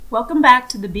Welcome back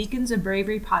to the Beacons of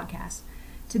Bravery podcast.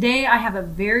 Today I have a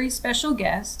very special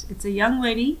guest. It's a young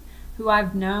lady who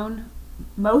I've known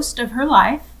most of her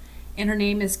life, and her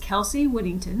name is Kelsey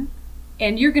Whittington.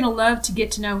 And you're going to love to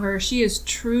get to know her. She is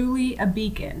truly a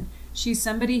beacon. She's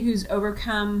somebody who's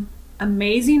overcome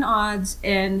amazing odds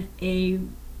and a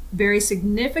very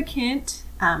significant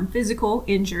physical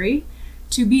injury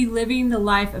to be living the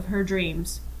life of her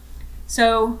dreams.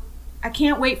 So I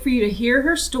can't wait for you to hear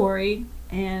her story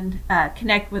and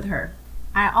connect with her.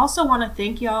 I also want to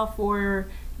thank y'all for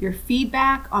your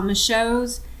feedback on the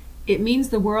shows. It means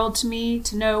the world to me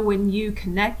to know when you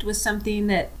connect with something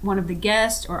that one of the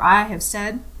guests or I have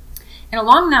said. And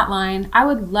along that line, I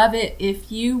would love it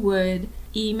if you would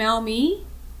email me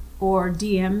or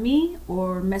DM me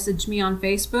or message me on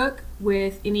Facebook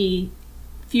with any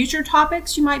future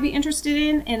topics you might be interested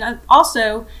in, and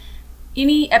also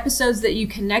any episodes that you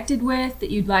connected with that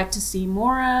you'd like to see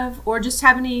more of, or just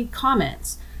have any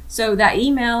comments. So that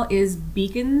email is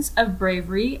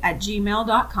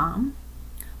beaconsofbravery@gmail.com.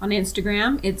 On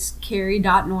Instagram, it's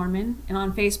Carrie.Normand, and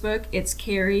on Facebook, it's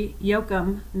Carrie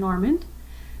Yoakum Normand.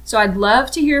 So I'd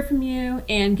love to hear from you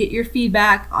and get your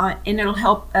feedback on, and it'll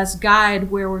help us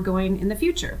guide where we're going in the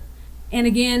future. And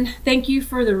again, thank you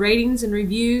for the ratings and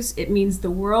reviews. It means the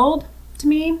world to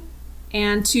me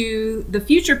and to the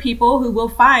future people who will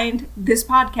find this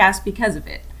podcast because of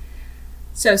it.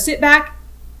 So sit back,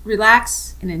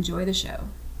 relax, and enjoy the show.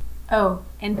 Oh,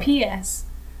 and P.S.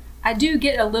 I do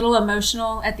get a little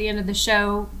emotional at the end of the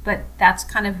show, but that's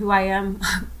kind of who I am,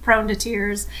 prone to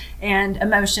tears and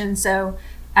emotion. So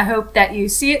I hope that you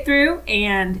see it through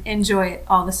and enjoy it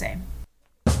all the same.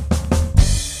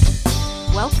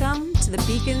 Welcome to the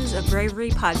Beacons of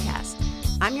Bravery podcast.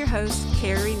 I'm your host,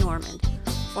 Carrie Normand,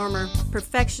 former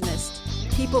perfectionist,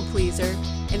 people pleaser,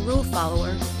 and rule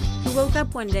follower who woke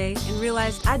up one day and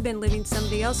realized I'd been living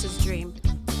somebody else's dream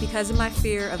because of my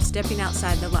fear of stepping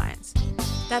outside the lines.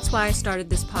 That's why I started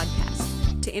this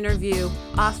podcast, to interview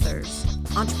authors,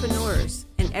 entrepreneurs,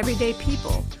 and everyday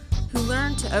people who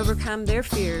learn to overcome their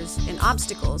fears and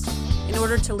obstacles in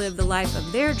order to live the life of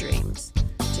their dreams,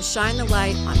 to shine the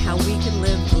light on how we can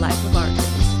live the life of our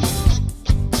dreams.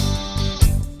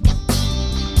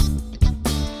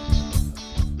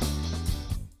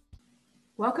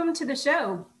 Welcome to the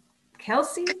show,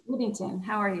 Kelsey Whittington.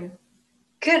 How are you?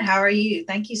 Good. How are you?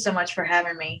 Thank you so much for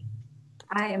having me.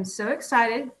 I am so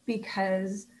excited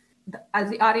because,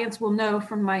 as the audience will know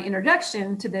from my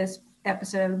introduction to this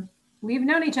episode, we've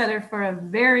known each other for a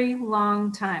very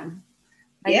long time.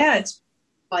 Yeah, it's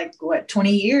like, 20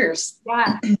 years?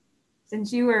 Yeah,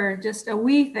 since you were just a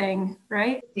wee thing,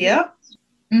 right? Yep.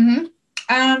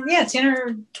 Mm-hmm. Yeah, 10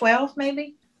 or 12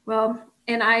 maybe. Well,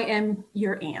 and I am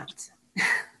your aunt.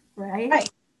 Right?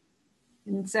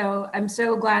 And so I'm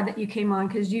so glad that you came on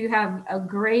because you are a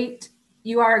great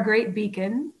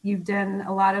beacon. You've done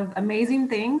a lot of amazing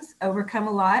things, overcome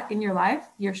a lot in your life,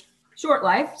 your short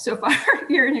life so far.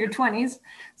 You're in your 20s.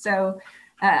 So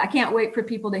I can't wait for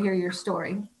people to hear your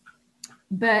story.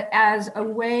 But as a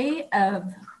way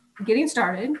of getting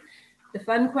started, the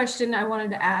fun question I wanted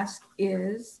to ask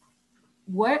is,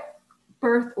 what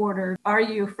birth order are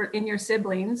you in your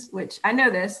siblings, which I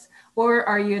know this, or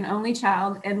are you an only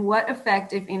child, and what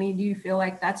effect, if any, do you feel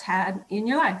like that's had in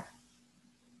your life?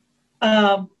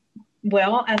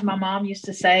 Well, as my mom used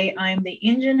to say, I'm the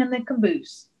engine and the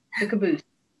caboose.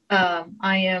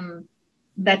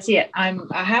 That's it. I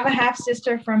have a half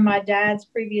sister from my dad's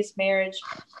previous marriage,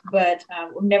 but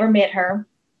we've never met her.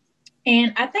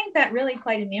 And I think that really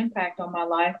played an impact on my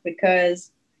life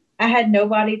because I had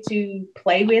nobody to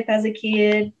play with as a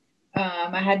kid.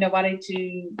 I had nobody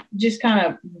to just kind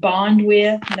of bond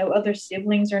with, no other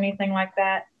siblings or anything like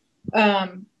that.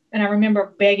 And I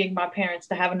remember begging my parents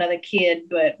to have another kid,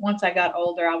 but once I got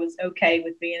older, I was okay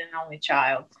with being an only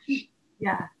child.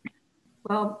 Yeah.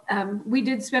 Well, we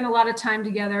did spend a lot of time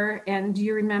together. And do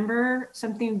you remember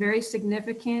something very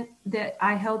significant that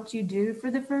I helped you do for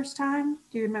the first time?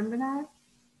 Do you remember that?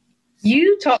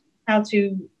 You taught me how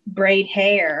to braid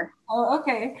hair. Oh,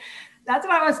 okay. That's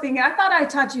what I was thinking. I thought I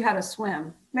taught you how to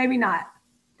swim. Maybe not.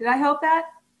 Did I help that?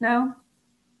 No?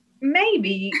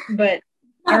 Maybe, but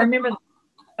I remember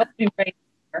braid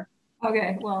hair.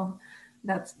 Okay, well,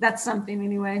 that's something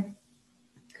anyway.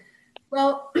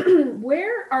 Well,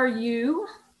 where are you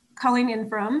calling in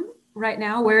from right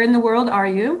now? Where in the world are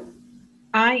you?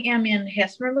 I am in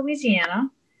Hesmer,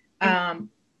 Louisiana,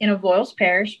 in Avoyelles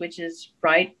Parish, which is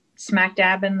right smack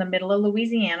dab in the middle of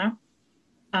Louisiana.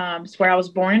 It's where I was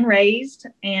born and raised,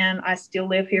 and I still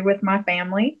live here with my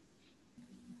family.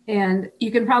 And you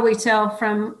can probably tell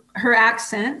from her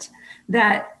accent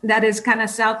that is kind of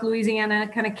South Louisiana,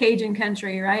 kind of Cajun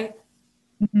country, right?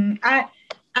 Mhm. I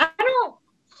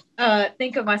don't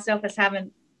think of myself as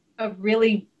having a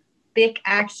really thick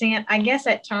accent. I guess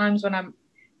at times when I'm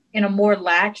in a more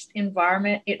laxed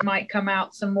environment, it might come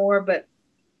out some more, but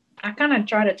I kind of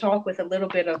try to talk with a little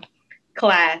bit of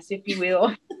class, if you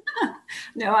will.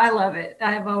 No, I love it.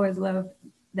 I've always loved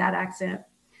that accent.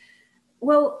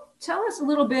 Well, tell us a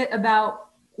little bit about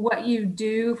what you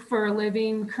do for a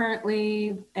living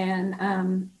currently,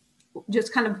 and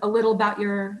just kind of a little about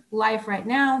your life right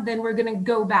now. Then we're going to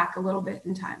go back a little bit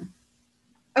in time.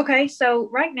 Okay, so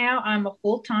right now I'm a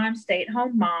full-time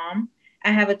stay-at-home mom.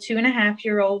 I have a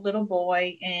 2.5-year-old little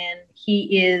boy, and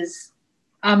he is,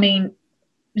 I mean,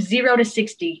 0 to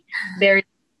 60 very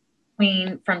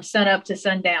between from sun up to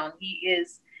sundown. He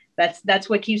is that's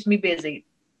what keeps me busy.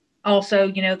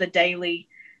 Also, the daily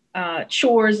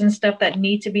chores and stuff that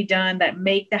need to be done that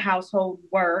make the household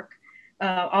work,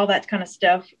 all that kind of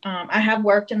stuff. I have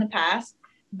worked in the past,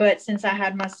 but since I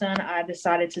had my son, I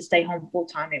decided to stay home full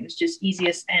time. It was just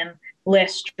easiest and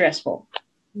less stressful.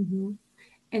 Mm-hmm.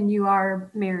 And you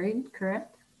are married,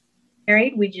 correct?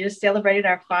 Married. We just celebrated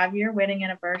our 5-year wedding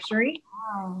anniversary.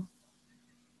 Wow.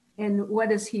 And what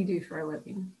does he do for a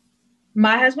living?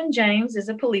 My husband, James, is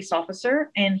a police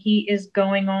officer, and he is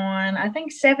going on, I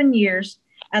think, 7 years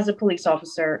as a police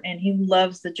officer, and he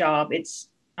loves the job.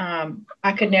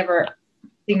 I could never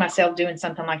see myself doing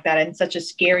something like that in such a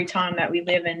scary time that we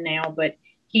live in now, but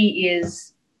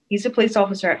he's a police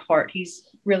officer at heart. He's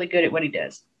really good at what he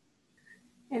does.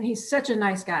 And he's such a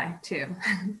nice guy too.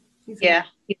 Yeah.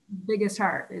 Biggest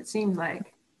heart, it seems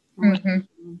like.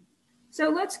 Mm-hmm. So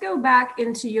let's go back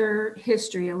into your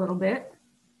history a little bit.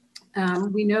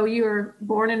 We know you were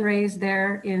born and raised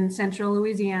there in central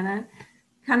Louisiana.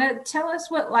 Kind of tell us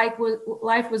what life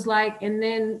was like, and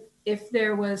then if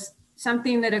there was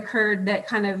something that occurred that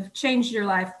kind of changed your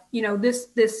life.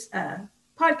 This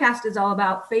podcast is all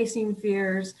about facing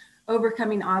fears,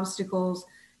 overcoming obstacles.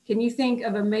 Can you think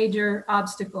of a major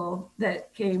obstacle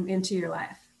that came into your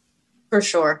life? For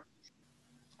sure.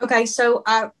 Okay, so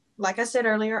like I said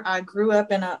earlier, I grew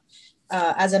up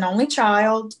as an only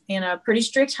child in a pretty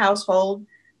strict household.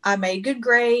 I made good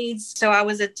grades, so I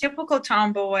was a typical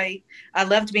tomboy. I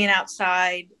loved being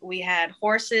outside. We had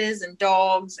horses and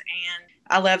dogs, and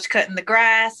I loved cutting the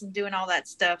grass and doing all that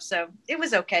stuff. So it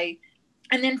was okay.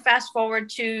 And then fast forward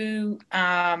to,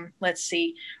 let's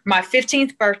see, my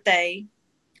 15th birthday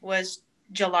was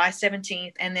July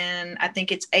 17th. And then I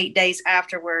think it's 8 days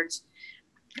afterwards,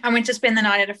 I went to spend the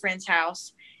night at a friend's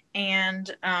house.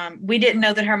 And we didn't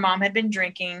know that her mom had been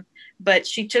drinking, but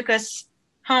she took us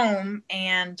home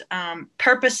and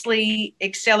purposely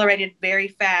accelerated very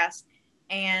fast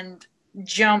and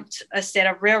jumped a set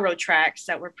of railroad tracks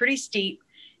that were pretty steep.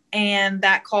 And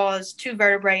that caused 2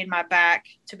 vertebrae in my back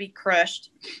to be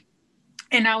crushed.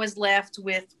 And I was left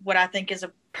with what I think is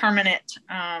a permanent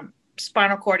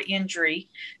spinal cord injury.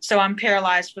 So I'm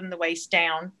paralyzed from the waist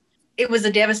down. It was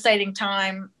a devastating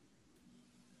time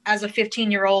as a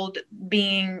 15-year-old,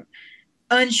 being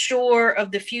unsure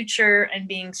of the future and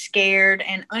being scared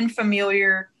and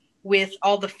unfamiliar with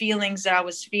all the feelings that I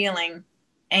was feeling,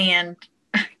 and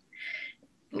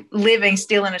living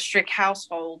still in a strict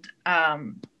household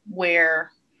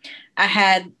where I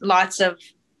had lots of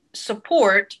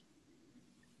support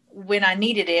when I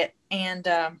needed it. And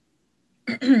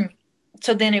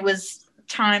so then it was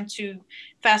time to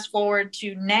fast forward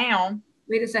to now.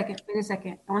 Wait a second.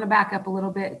 I want to back up a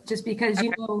little bit, just because,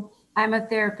 Okay. I'm a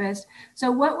therapist. So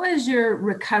what was your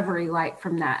recovery like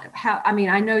from that?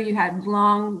 I know you had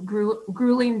long,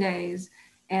 grueling days.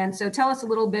 And so tell us a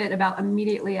little bit about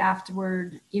immediately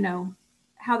afterward,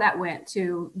 how that went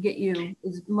to get you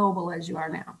as mobile as you are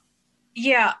now.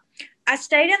 Yeah, I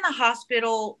stayed in the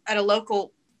hospital at a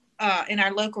local, in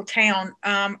our local town.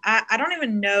 I don't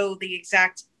even know the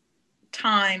exact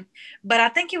time, but I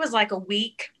think it was like a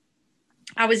week.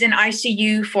 I was in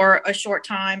ICU for a short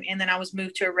time, and then I was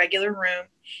moved to a regular room.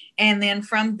 And then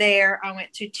from there, I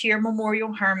went to Tier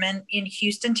Memorial Hermann in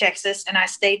Houston, Texas, and I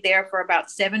stayed there for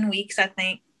about 7 weeks, I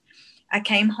think. I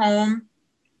came home,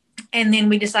 and then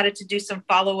we decided to do some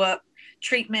follow-up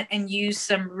treatment and use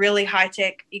some really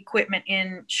high-tech equipment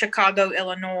in Chicago,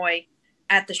 Illinois,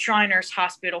 at the Shriners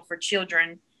Hospital for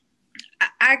Children.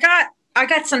 I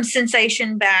got some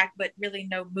sensation back, but really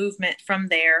no movement from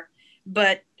there.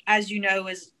 But as you know,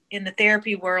 as in the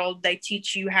therapy world, they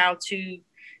teach you how to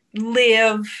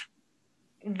live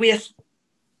with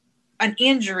an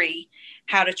injury,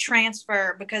 how to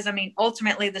transfer, because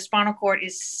ultimately the spinal cord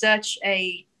is such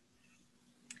a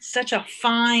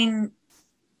fine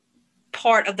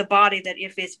part of the body that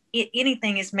if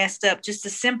anything is messed up, just the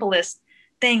simplest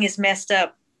thing is messed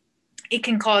up, it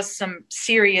can cause some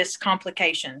serious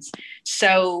complications.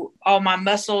 So all my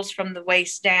muscles from the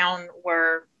waist down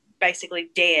were basically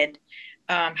dead.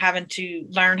 Having to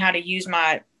learn how to use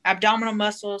my abdominal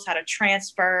muscles, how to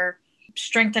transfer,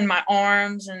 strengthen my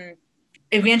arms, and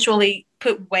eventually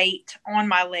put weight on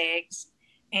my legs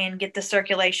and get the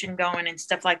circulation going and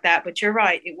stuff like that. But you're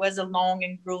right, it was a long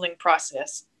and grueling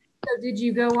process. So did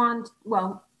you go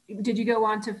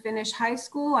on to finish high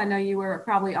school? I know you were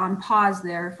probably on pause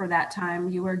there for that time.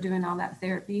 You were doing all that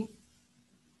therapy.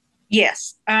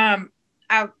 Yes.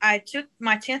 I took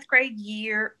my 10th grade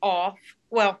year off.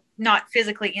 Well, not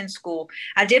physically in school.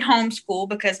 I did homeschool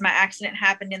because my accident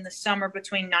happened in the summer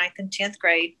between ninth and 10th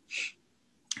grade.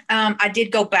 I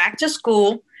did go back to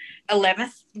school,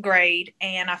 11th grade,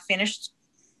 and I finished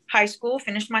high school,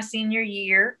 finished my senior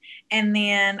year, and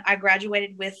then I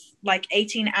graduated with like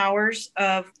 18 hours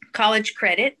of college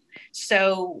credit.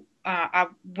 So I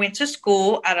went to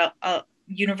school at a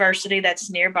university that's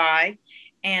nearby,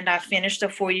 and I finished a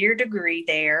 4-year degree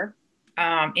there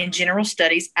in general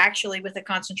studies, actually with a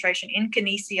concentration in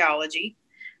kinesiology,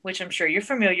 which I'm sure you're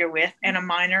familiar with, and a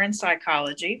minor in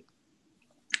psychology.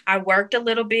 I worked a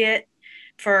little bit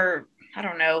for, I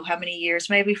don't know how many years,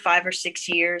 maybe 5 or 6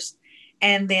 years,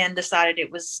 and then decided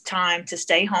it was time to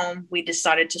stay home. We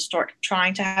decided to start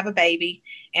trying to have a baby.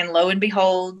 And lo and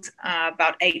behold,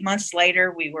 about 8 months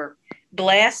later, we were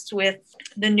blessed with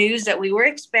the news that we were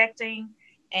expecting.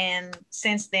 And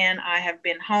since then, I have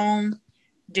been home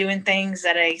doing things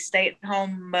that a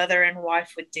stay-at-home mother and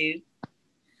wife would do.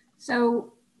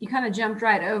 So you kind of jumped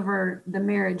right over the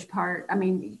marriage part. I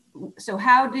mean, so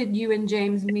how did you and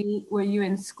James meet? Were you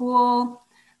in school?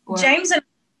 James and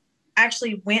I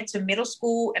actually went to middle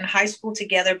school and high school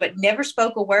together, but never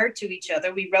spoke a word to each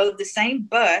other. We rode the same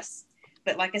bus,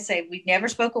 but like I say, we never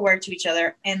spoke a word to each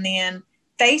other. And then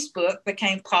Facebook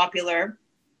became popular,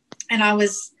 and I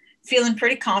was feeling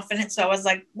pretty confident. So I was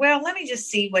like, well, let me just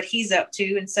see what he's up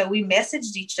to. And so we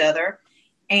messaged each other,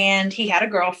 and he had a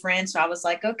girlfriend. So I was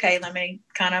like, okay, let me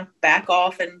kind of back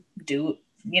off and do,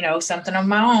 something on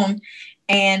my own.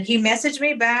 And he messaged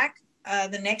me back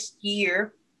the next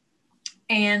year.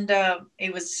 And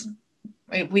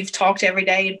we've talked every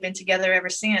day and been together ever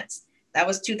since. That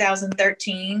was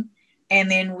 2013. And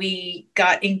then we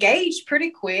got engaged pretty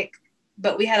quick,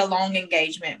 but we had a long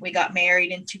engagement. We got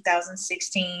married in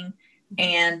 2016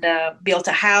 and built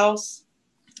a house.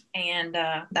 And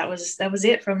that was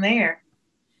it from there.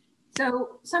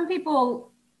 So some people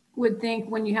would think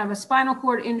when you have a spinal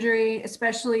cord injury,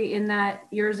 especially in that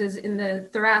yours is in the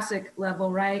thoracic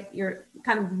level, right? You're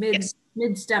kind of mid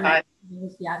stomach.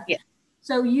 Yeah.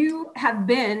 So you have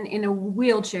been in a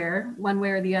wheelchair one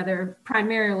way or the other,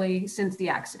 primarily since the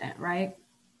accident, right?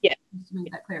 Yeah. Just to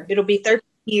make that clear. It'll be 13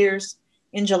 years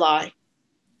in July.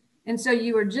 And so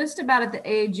you were just about at the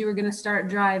age you were going to start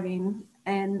driving.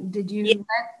 And did you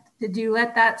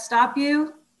let that stop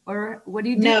you, or what do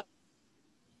you do? No.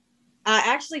 I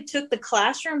actually took the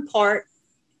classroom part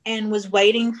and was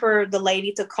waiting for the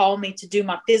lady to call me to do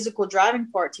my physical driving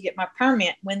part to get my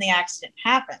permit when the accident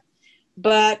happened.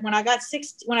 But when I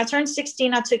turned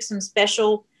 16, I took some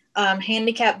special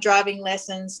handicap driving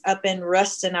lessons up in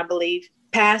Ruston, I believe.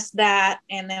 Passed that,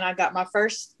 and then I got my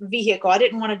first vehicle. I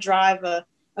didn't want to drive a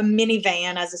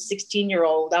minivan as a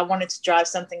 16-year-old. I wanted to drive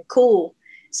something cool.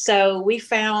 So we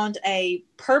found a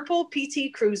purple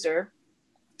PT Cruiser,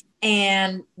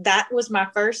 and that was my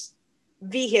first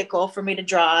vehicle for me to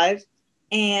drive.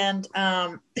 And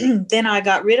then I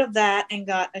got rid of that and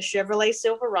got a Chevrolet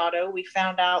Silverado. We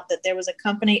found out that there was a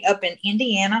company up in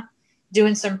Indiana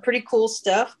doing some pretty cool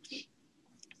stuff.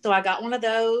 So I got one of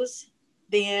those,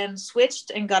 then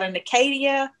switched and got an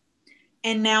Acadia.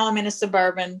 And now I'm in a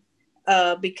Suburban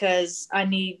because I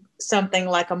need something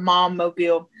like a mom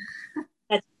mobile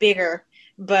that's bigger.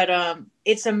 But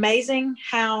it's amazing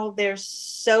how there's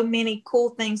so many cool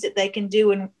things that they can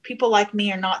do. And people like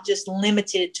me are not just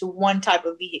limited to one type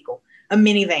of vehicle, a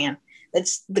minivan.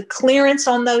 The clearance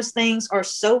on those things are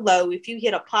so low. If you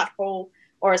hit a pothole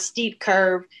or a steep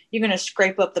curve, you're going to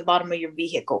scrape up the bottom of your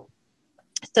vehicle.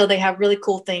 So they have really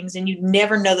cool things, and you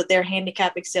never know that they're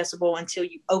handicap accessible until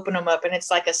you open them up, and it's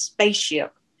like a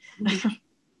spaceship.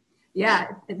 Yeah,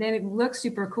 and then it looks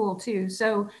super cool too.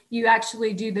 So you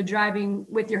actually do the driving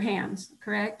with your hands,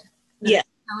 correct? Yeah,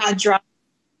 I drive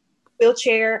a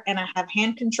wheelchair, and I have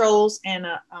hand controls and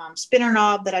a spinner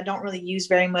knob that I don't really use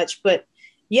very much. But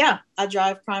yeah, I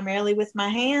drive primarily with my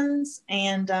hands,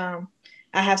 and I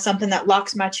have something that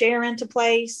locks my chair into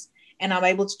place, and I'm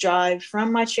able to drive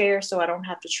from my chair so I don't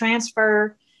have to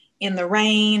transfer. in the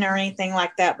rain or anything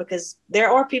like that, because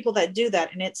there are people that do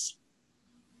that, and it's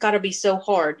got to be so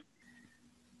hard.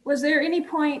 Was there any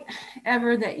point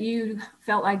ever that you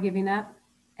felt like giving up?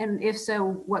 And if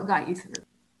so, what got you through?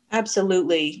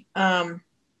 Absolutely.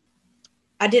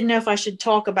 I didn't know if I should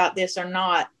talk about this or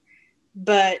not,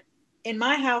 but in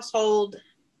my household,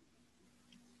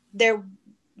 there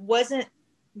wasn't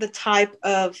the type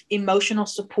of emotional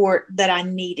support that I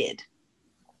needed.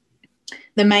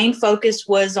 The main focus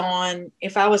was on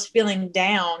if I was feeling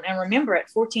down. And remember, at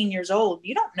 14 years old,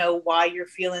 you don't know why you're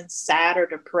feeling sad or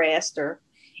depressed or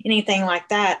anything like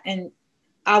that. And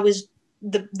I was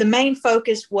the main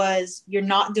focus was, you're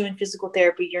not doing physical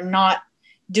therapy, you're not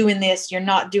doing this, you're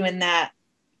not doing that.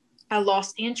 I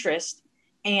lost interest,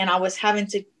 and I was having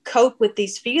to cope with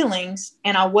these feelings,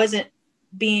 and I wasn't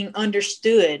being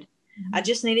understood. Mm-hmm. I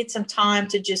just needed some time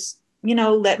to just,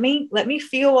 let me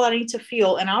feel what I need to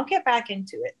feel, and I'll get back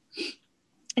into it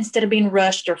instead of being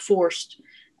rushed or forced.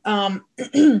 I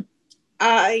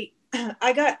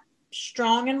got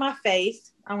strong in my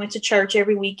faith. I went to church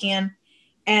every weekend,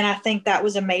 and I think that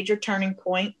was a major turning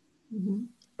point. Mm-hmm.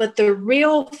 But the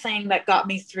real thing that got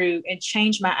me through and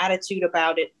changed my attitude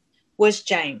about it was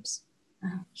James.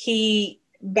 Uh-huh. He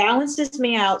balances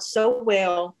me out so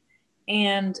well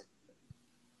and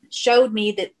showed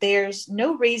me that there's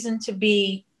no reason to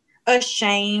be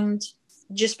ashamed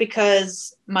just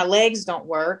because my legs don't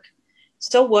work.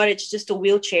 So what? It's just a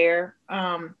wheelchair.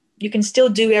 You can still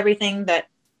do everything that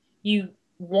you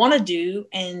want to do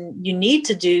and you need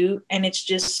to do. And it's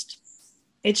just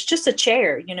a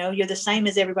chair, you're the same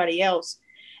as everybody else.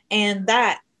 And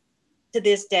that to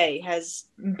this day has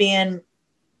been,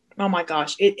 oh my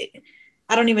gosh,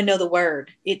 I don't even know the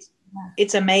word.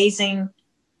 It's amazing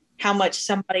how much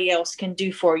somebody else can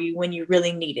do for you when you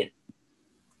really need it.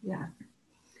 Yeah.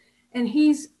 And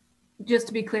he's, just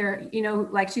to be clear,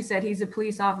 like she said, he's a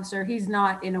police officer. He's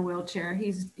not in a wheelchair.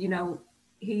 He's,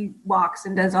 he walks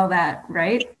and does all that,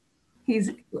 right?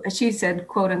 She said,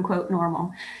 quote unquote,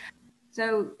 normal.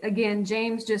 So again,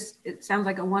 James it sounds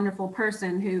like a wonderful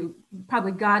person who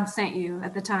probably God sent you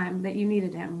at the time that you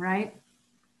needed him, right?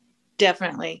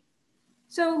 Definitely.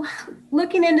 So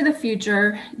looking into the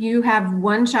future, you have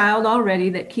one child already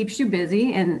that keeps you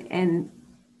busy, and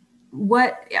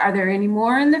what, are there any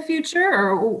more in the future,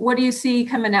 or what do you see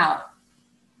coming out?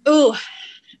 Oh,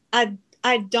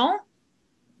 I don't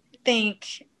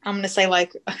think, I'm going to say,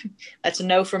 like, that's a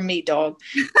no from me, dog.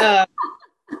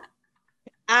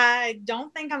 I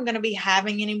don't think I'm going to be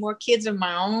having any more kids of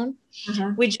my own.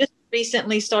 Uh-huh. We just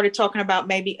recently started talking about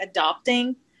maybe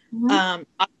adopting. Mm-hmm.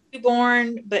 I'll be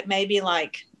born, but maybe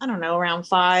like, I don't know, around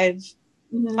 5 to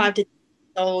 10 years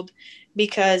old,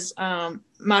 because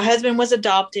my husband was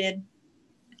adopted,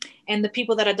 and the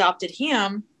people that adopted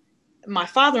him, my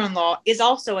father-in-law, is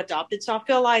also adopted. So I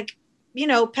feel like,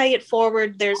 pay it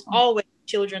forward. There's always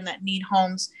children that need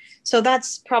homes. So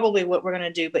that's probably what we're going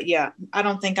to do. But yeah, I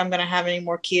don't think I'm going to have any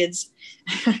more kids.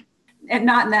 And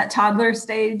not in that toddler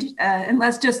stage,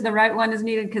 unless just the right one is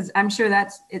needed, because I'm sure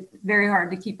it's very hard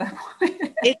to keep up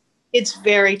with. It's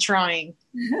very trying.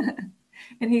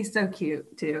 And he's so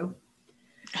cute too.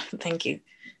 Thank you.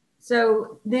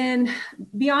 So then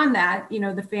beyond that,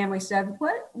 the family stuff,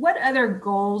 what other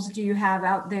goals do you have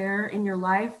out there in your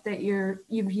life that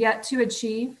you've yet to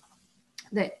achieve,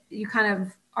 that you kind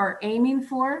of are aiming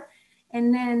for?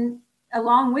 And then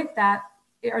along with that,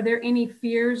 are there any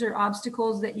fears or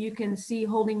obstacles that you can see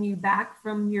holding you back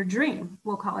from your dream?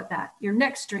 We'll call it that, your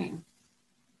next dream.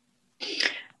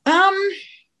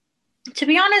 To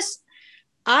be honest,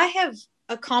 I have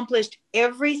accomplished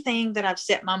everything that I've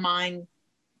set my mind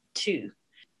to.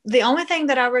 The only thing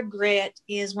that I regret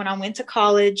is when I went to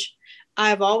college,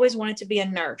 I've always wanted to be a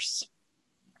nurse.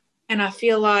 And I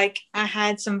feel like I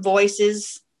had some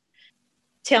voices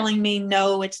telling me,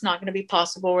 no, it's not going to be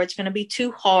possible, or it's going to be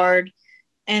too hard.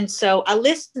 And so I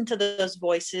listened to those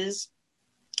voices,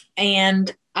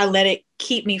 and I let it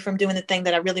keep me from doing the thing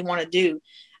that I really want to do.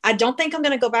 I don't think I'm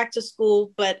going to go back to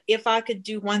school, but if I could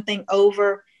do one thing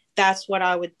over, that's what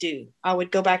I would do. I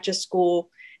would go back to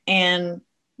school and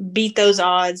beat those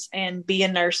odds and be a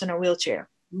nurse in a wheelchair.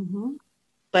 Mm-hmm.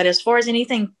 But as far as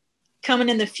anything coming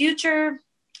in the future,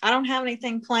 I don't have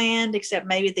anything planned except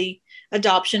maybe the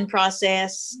adoption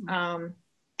process. And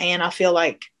I feel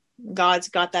like God's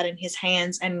got that in his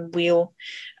hands, and we'll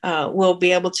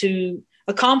be able to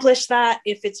accomplish that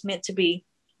if it's meant to be.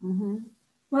 Mm-hmm.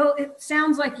 Well, it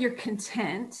sounds like you're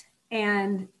content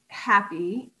and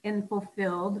happy and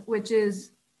fulfilled, which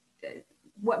is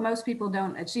what most people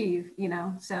don't achieve,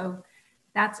 so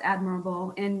that's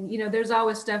admirable. And, there's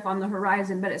always stuff on the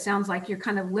horizon, but it sounds like you're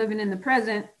kind of living in the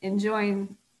present,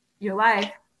 enjoying your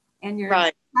life and your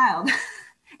Right. child.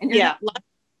 And you're Yeah. Like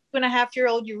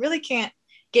 2.5-year-old, you really can't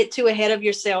get too ahead of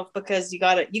yourself because you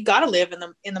gotta live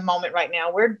in the moment right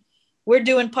now. We're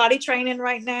doing potty training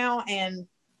right now, and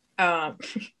um,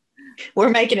 we're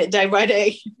making it day by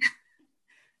day.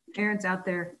 parents out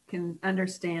there can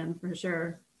understand for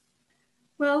sure.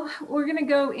 Well, we're going to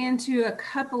go into a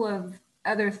couple of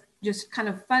other just kind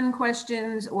of fun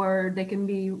questions, or they can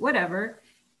be whatever.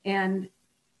 And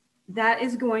that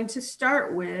is going to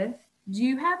start with, do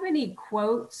you have any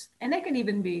quotes, and they can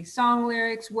even be song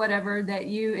lyrics, whatever, that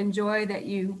you enjoy, that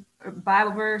you, or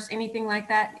Bible verse, anything like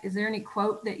that? Is there any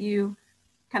quote that you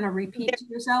kind of repeat to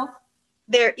yourself?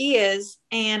 There is,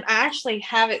 and I actually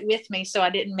have it with me so I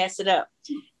didn't mess it up.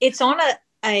 It's on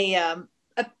a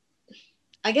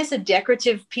I guess a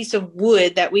decorative piece of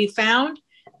wood that we found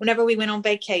whenever we went on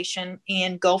vacation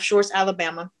in Gulf Shores,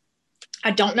 Alabama. I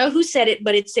don't know who said it,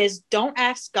 but it says, "Don't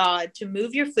ask God to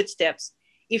move your footsteps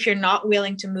if you're not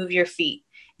willing to move your feet."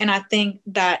 And I think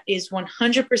that is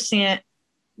 100%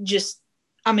 just,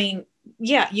 I mean,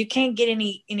 yeah, you can't get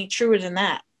any truer than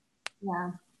that.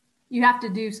 Yeah. You have to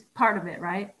do part of it,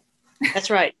 right?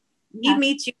 That's right. He Yeah,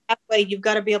 meets you halfway. You've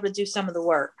got to be able to do some of the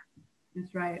work.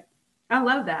 that's right. I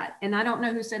love that. And I don't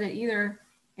know who said it either.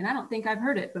 And I don't think I've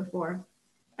heard it before.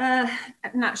 I'm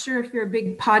not sure if you're a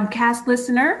big podcast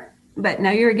listener, but now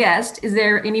you're a guest. Is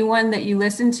there anyone that you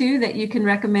listen to that you can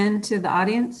recommend to the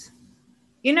audience?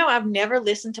 I've never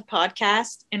listened to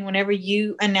podcasts. And whenever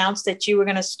you announced that you were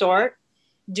going to start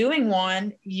doing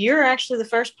one, you're actually the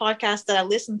first podcast that I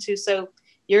listened to. So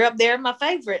you're up there in my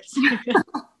favorites.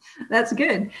 That's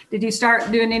good. Did you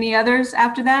start doing any others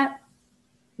after that?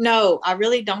 No, I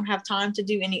really don't have time to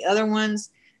do any other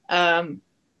ones.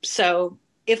 So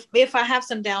if I have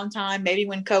some downtime, maybe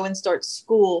when Cohen starts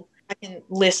school, I can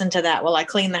listen to that while I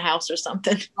clean the house or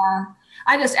something.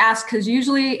 I just ask because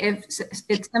usually if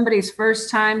it's somebody's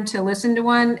first time to listen to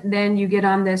one, then you get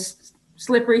on this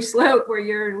slippery slope where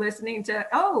you're listening to,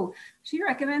 oh, she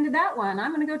recommended that one.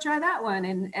 I'm going to go try that one.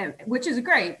 And which is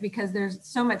great because there's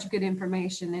so much good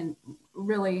information, and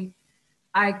really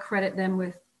I credit them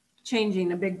with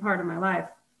changing a big part of my life.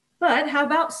 But how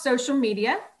about social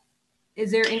media? Is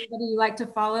there anybody you like to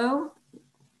follow?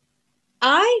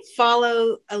 I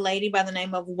follow a lady by the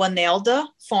name of Wanelda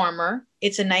Farmer.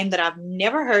 It's a name that I've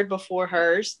never heard before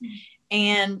hers.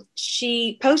 And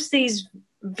she posts these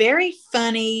very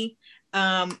funny,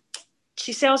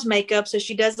 she sells makeup, so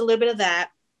she does a little bit of that.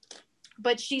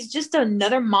 But she's just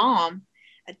another mom,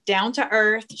 down to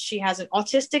earth. She has an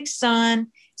autistic son.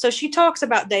 So she talks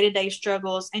about day-to-day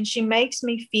struggles, and she makes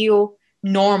me feel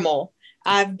normal.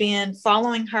 I've been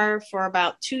following her for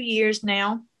about 2 years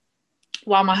now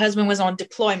while my husband was on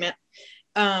deployment.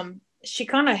 She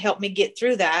kind of helped me get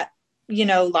through that,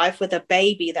 life with a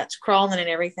baby that's crawling and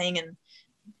everything. And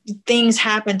things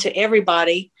happen to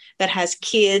everybody that has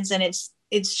kids. And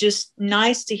it's just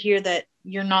nice to hear that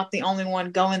you're not the only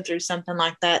one going through something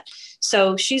like that.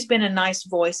 So she's been a nice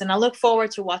voice, and I look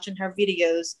forward to watching her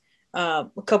videos a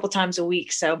couple times a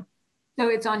week. So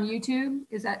it's on YouTube.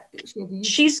 Is that she has a YouTube?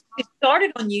 She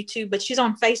started on YouTube, but she's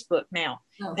on Facebook now.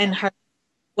 Okay. And her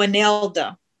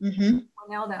Wanelda. Mm-hmm.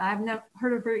 Wanelda, I've never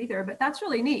heard of her either, but that's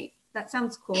really neat. That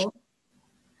sounds cool.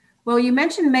 Well, you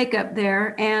mentioned makeup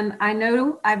there, and I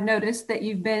know I've noticed that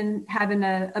you've been having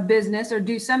a business or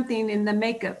do something in the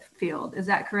makeup field. Is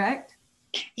that correct?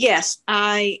 Yes,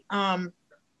 I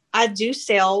do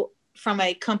sell from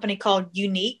a company called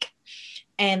Unique,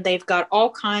 and they've got all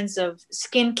kinds of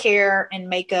skincare and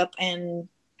makeup, and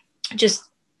just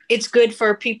it's good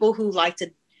for people who like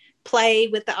to play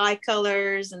with the eye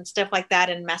colors and stuff like that,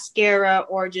 and mascara,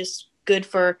 or just good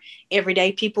for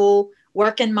everyday people,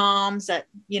 working moms that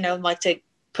like to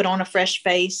put on a fresh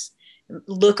face,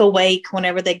 look awake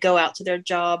whenever they go out to their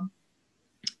job.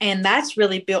 And that's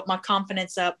really built my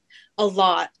confidence up a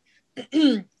lot.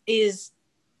 Is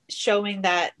showing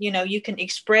that you can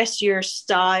express your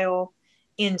style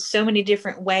in so many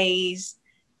different ways,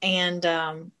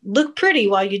 and look pretty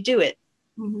while you do it.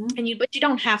 Mm-hmm. But you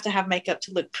don't have to have makeup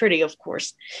to look pretty, of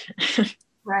course.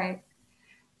 Right.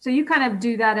 So you kind of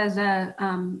do that as a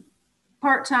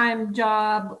part-time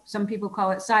job. Some people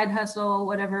call it side hustle,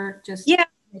 whatever. Just make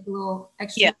a little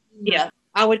extra. Yeah.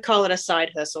 I would call it a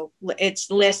side hustle.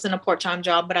 It's less than a part-time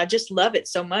job, but I just love it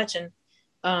so much, and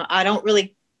I don't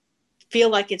really feel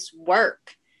like it's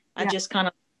work. I just kind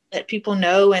of let people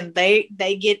know, and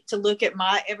they get to look at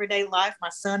my everyday life. My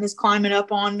son is climbing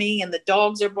up on me, and the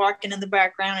dogs are barking in the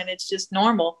background, and it's just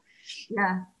normal.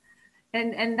 Yeah.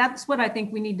 And that's what I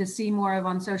think we need to see more of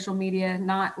on social media,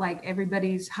 not like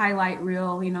everybody's highlight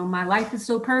reel, my life is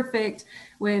so perfect,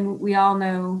 when we all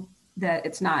know that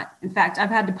it's not. In fact, I've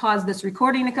had to pause this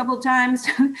recording a couple of times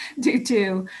due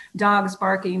to dogs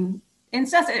barking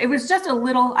incessant. It was just a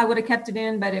little, I would have kept it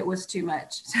in, but it was too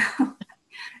much. So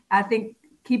I think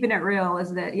keeping it real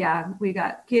is that, yeah, we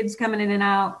got kids coming in and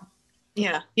out.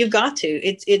 Yeah, you've got to.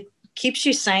 It keeps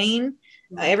you sane.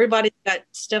 Everybody's got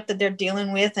stuff that they're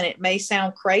dealing with, and it may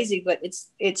sound crazy, but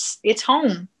it's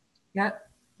home. Yep,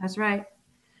 that's right.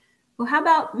 Well, how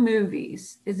about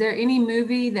movies? Is there any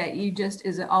movie that you just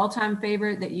is an all-time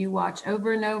favorite that you watch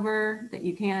over and over that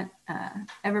you can't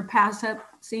ever pass up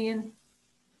seeing?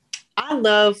 I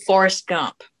love Forrest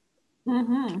Gump.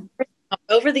 Mm-hmm.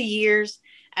 Over the years,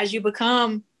 as you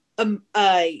become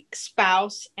a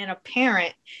spouse and a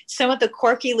parent, some of the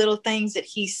quirky little things that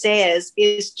he says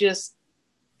is just,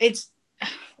 it's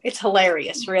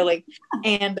hilarious, really.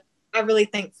 And I really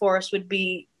think Forrest would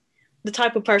be the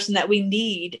type of person that we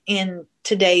need in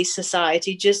today's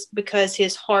society, just because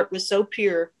his heart was so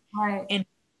pure, right, and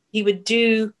he would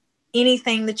do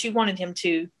anything that you wanted him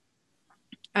to.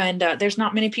 And there's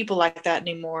not many people like that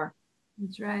anymore.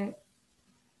 That's right.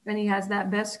 Then he has that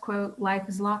best quote, life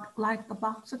is like a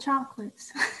box of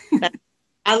chocolates.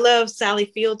 I love Sally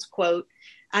Field's quote,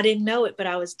 I didn't know it, but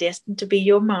I was destined to be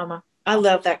your mama. I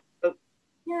love that quote.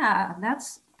 Yeah,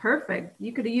 that's perfect.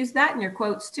 You could have used that in your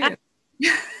quotes too.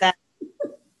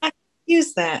 I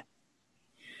use that.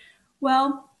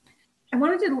 Well, I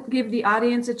wanted to give the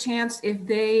audience a chance if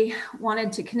they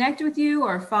wanted to connect with you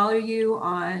or follow you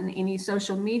on any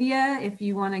social media, if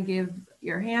you want to give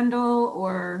your handle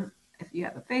or if you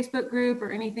have a Facebook group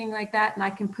or anything like that, and I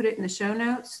can put it in the show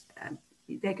notes.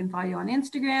 They can follow you on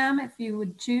Instagram if you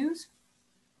would choose.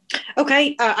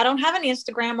 Okay. I don't have an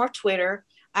Instagram or Twitter.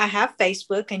 I have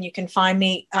Facebook, and you can find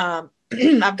me.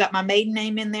 I've got my maiden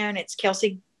name in there, and it's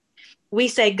Kelsey. We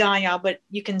say Gagnon, but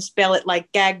you can spell it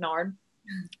like Gagnard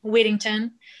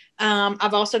Whittington.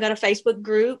 I've also got a Facebook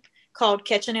group called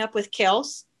Catching Up with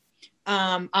Kels.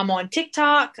 I'm on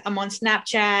TikTok. I'm on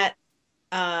Snapchat.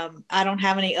 I don't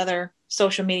have any other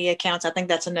social media accounts. I think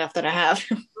that's enough that I have.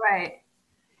 Right.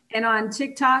 And on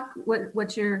TikTok,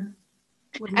 what's your?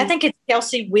 I think it's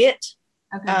Kelsey Witt.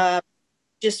 Okay.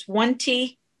 Just one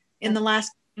T in the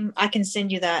last. I can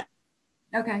send you that.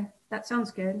 Okay, that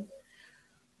sounds good.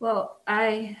 Well,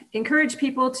 I encourage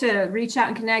people to reach out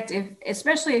and connect,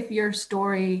 especially if your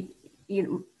story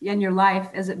in your life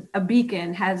as a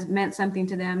beacon has meant something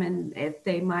to them, and if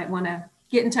they might want to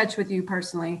get in touch with you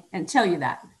personally and tell you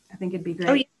that. I think it'd be great.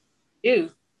 Oh, you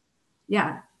do.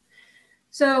 Yeah.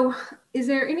 So is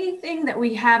there anything that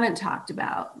we haven't talked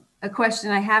about, a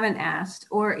question I haven't asked,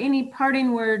 or any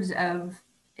parting words of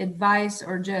advice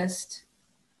or just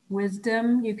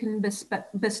wisdom you can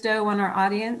bestow on our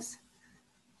audience?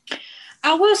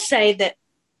 I will say that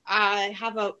I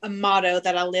have a motto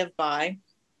that I live by.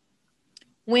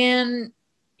 When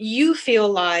you feel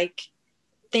like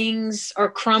things are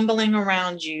crumbling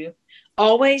around you,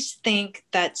 always think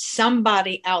that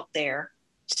somebody out there,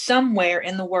 somewhere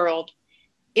in the world,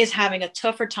 is having a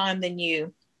tougher time than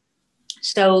you.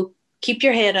 So keep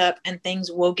your head up and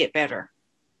things will get better.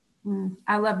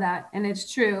 I love that. And it's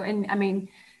true. And I mean,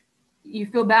 you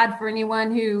feel bad for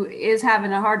anyone who is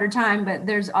having a harder time, but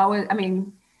there's always,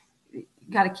 you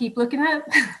got to keep looking up.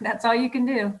 That's all you can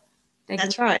do.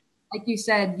 That's right. Like you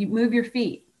said, you move your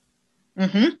feet.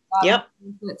 Mm-hmm. Yep.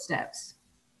 Footsteps.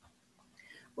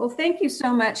 Well, thank you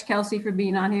so much, Kelsey, for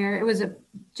being on here. It was a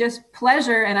just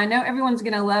pleasure. And I know everyone's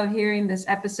going to love hearing this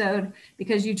episode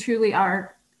because you truly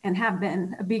are and have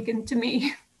been a beacon to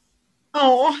me.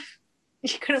 Oh,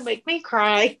 you're going to make me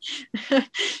cry.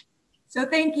 So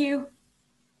thank you.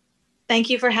 Thank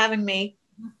you for having me.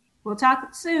 We'll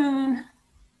talk soon.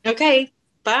 Okay.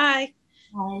 Bye.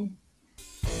 Bye.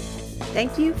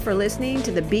 Thank you for listening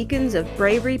to the Beacons of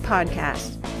Bravery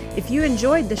podcast. If you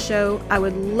enjoyed the show, I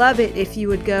would love it if you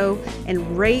would go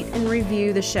and rate and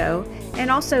review the show and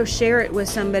also share it with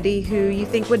somebody who you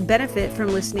think would benefit from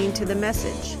listening to the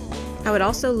message. I would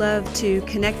also love to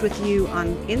connect with you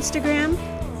on Instagram,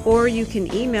 or you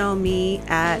can email me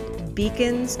at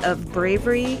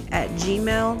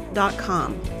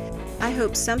beaconsofbravery@gmail.com. I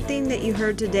hope something that you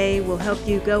heard today will help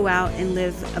you go out and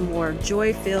live a more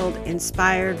joy-filled,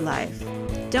 inspired life.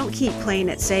 Don't keep playing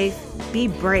it safe. Be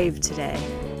brave today.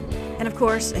 And of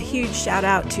course, a huge shout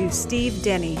out to Steve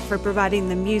Denny for providing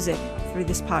the music for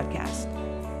this podcast.